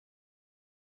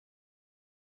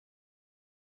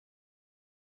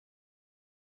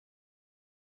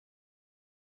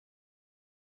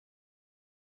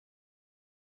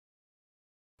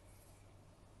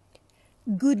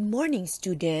Good morning,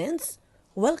 students.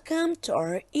 Welcome to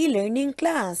our e-learning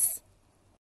class.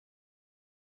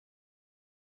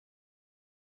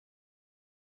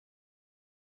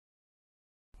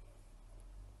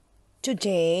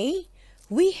 Today,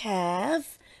 we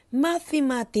have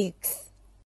mathematics.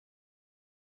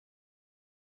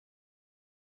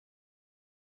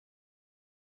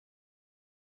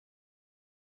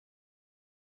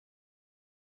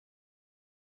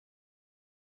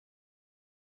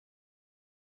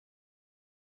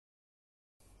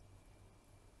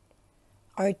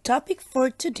 Our topic for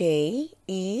today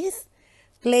is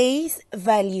place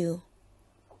value.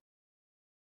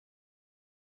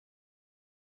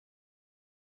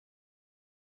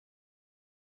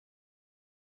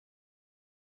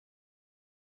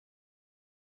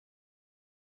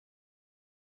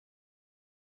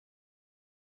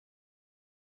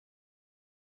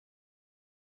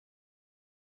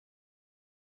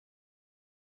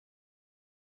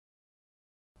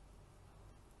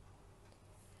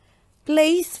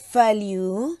 Place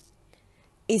value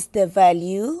is the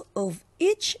value of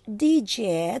each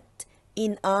digit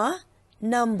in a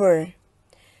number.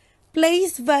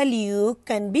 Place value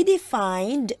can be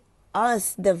defined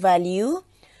as the value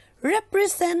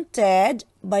represented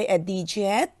by a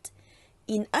digit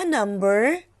in a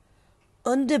number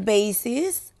on the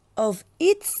basis of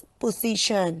its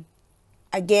position.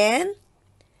 Again,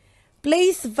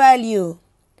 place value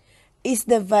is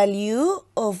the value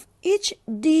of each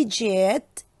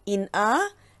digit in a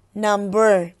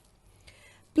number.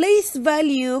 Place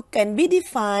value can be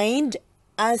defined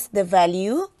as the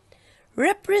value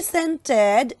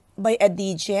represented by a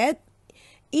digit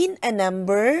in a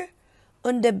number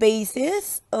on the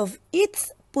basis of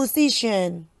its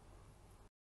position.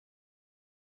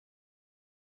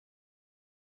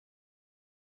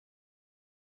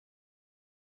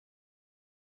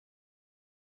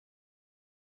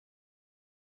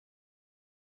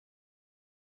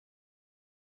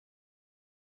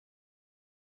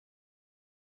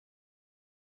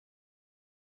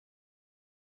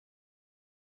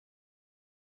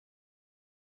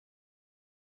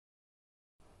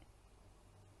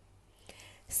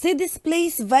 See this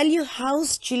place value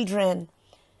house children.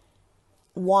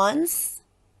 Ones,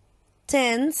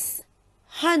 tens,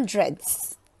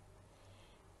 hundreds.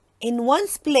 In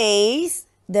ones place,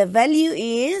 the value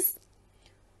is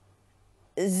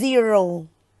 0.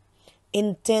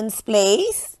 In tens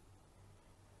place,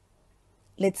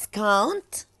 let's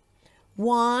count.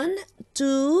 1,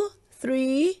 2,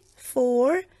 3,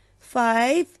 4,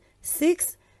 5,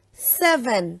 6,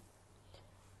 7.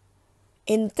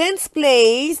 In tens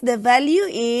place, the value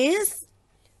is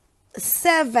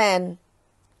 7.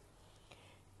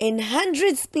 In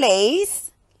hundreds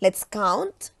place, let's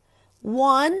count.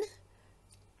 1,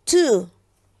 2.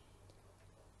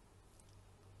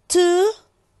 2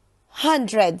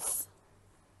 hundreds.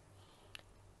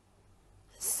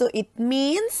 So it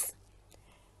means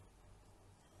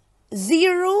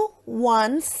 0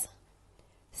 ones,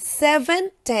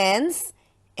 7 tens,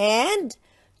 and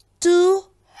 2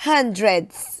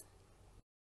 hundreds.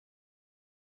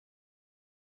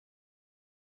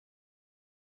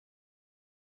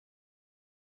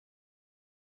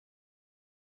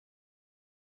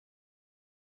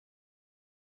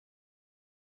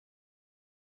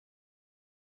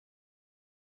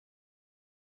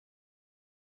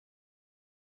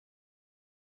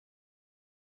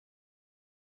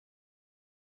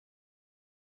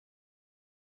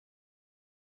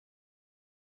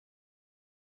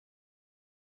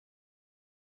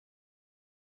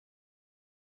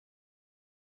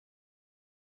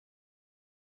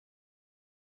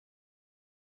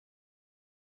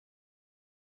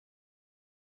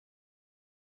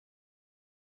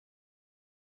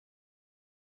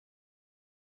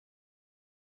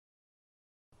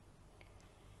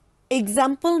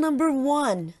 Example number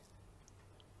 1.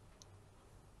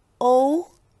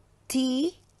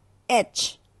 OTH.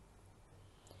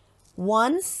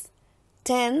 Ones,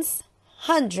 tens,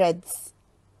 hundreds.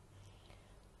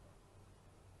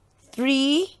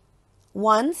 3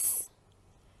 ones,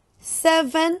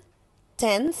 7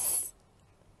 tens,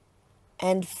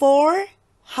 and 4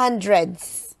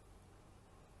 hundreds.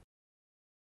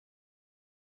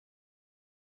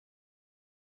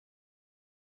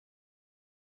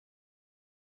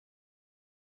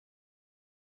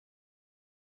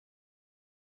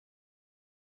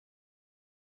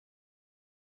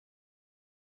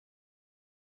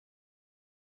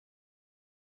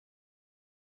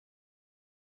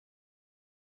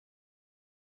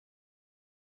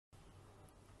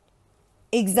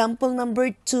 Example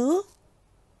number 2.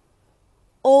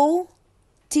 OTH.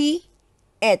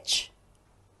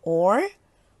 or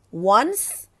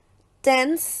ones,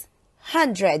 tens,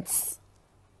 hundreds.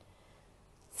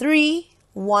 3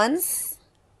 ones,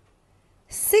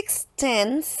 6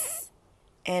 tens,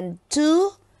 and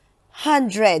 2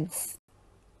 hundreds.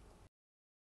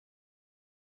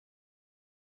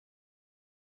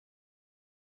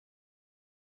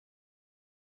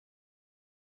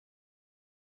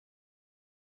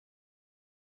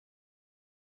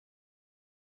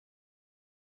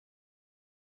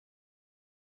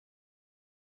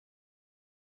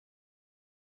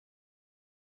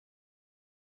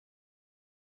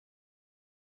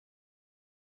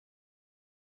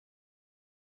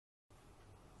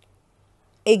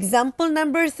 Example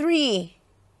number 3.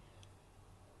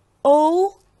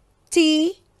 OTH,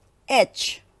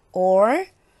 or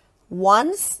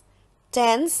ones,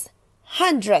 tens,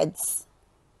 hundreds.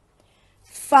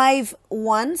 5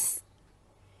 ones,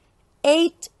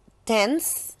 8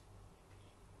 tens,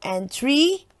 and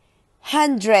 3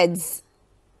 hundreds.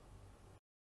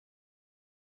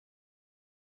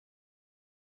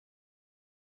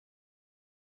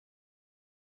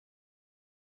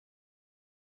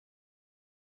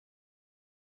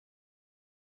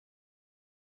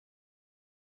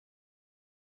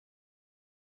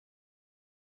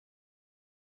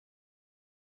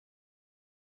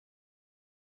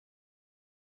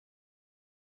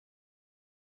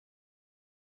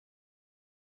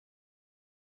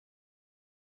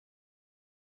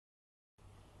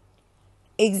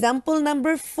 Example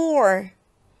number 4.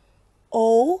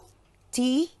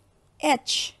 OTH,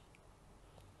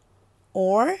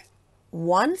 or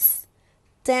ones,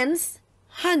 tens,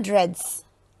 hundreds.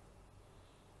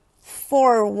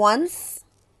 4 ones,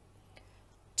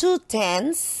 2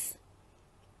 tens,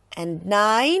 and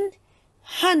 9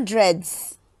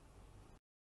 hundreds.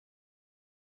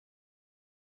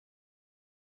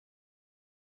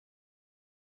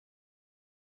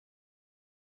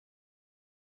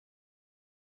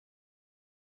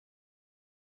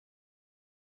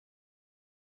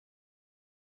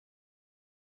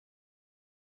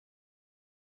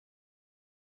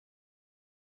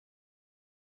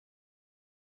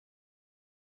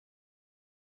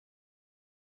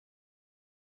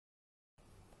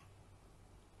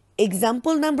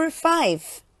 Example number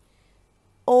 5.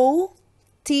 OTH,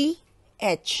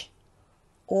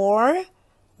 or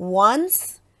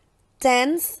ones,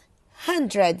 tens,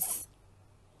 hundreds.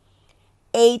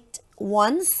 8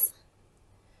 ones,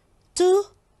 2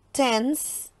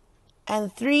 tens,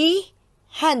 and 3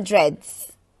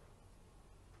 hundreds.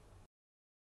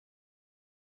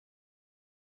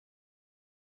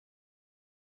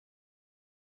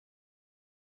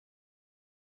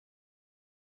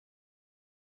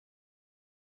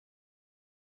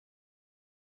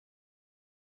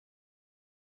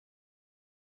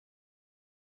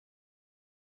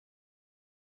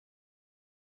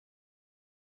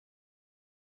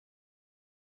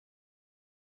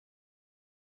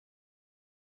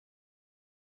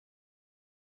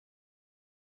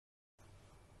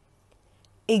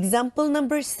 Example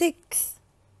number 6.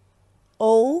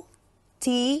 OTH,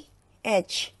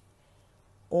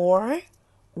 or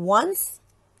ones,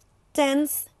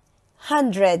 tens,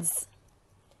 hundreds.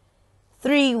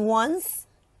 3 ones,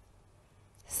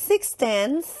 6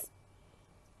 tens,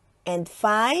 and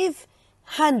 5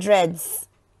 hundreds.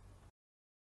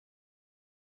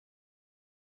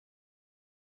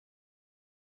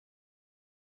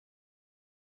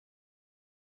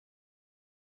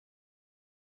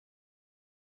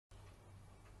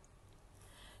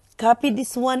 Copy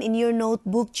this one in your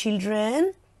notebook,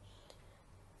 children.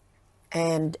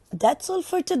 And that's all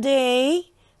for today.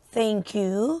 Thank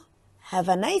you. Have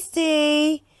a nice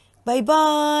day.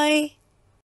 Bye-bye.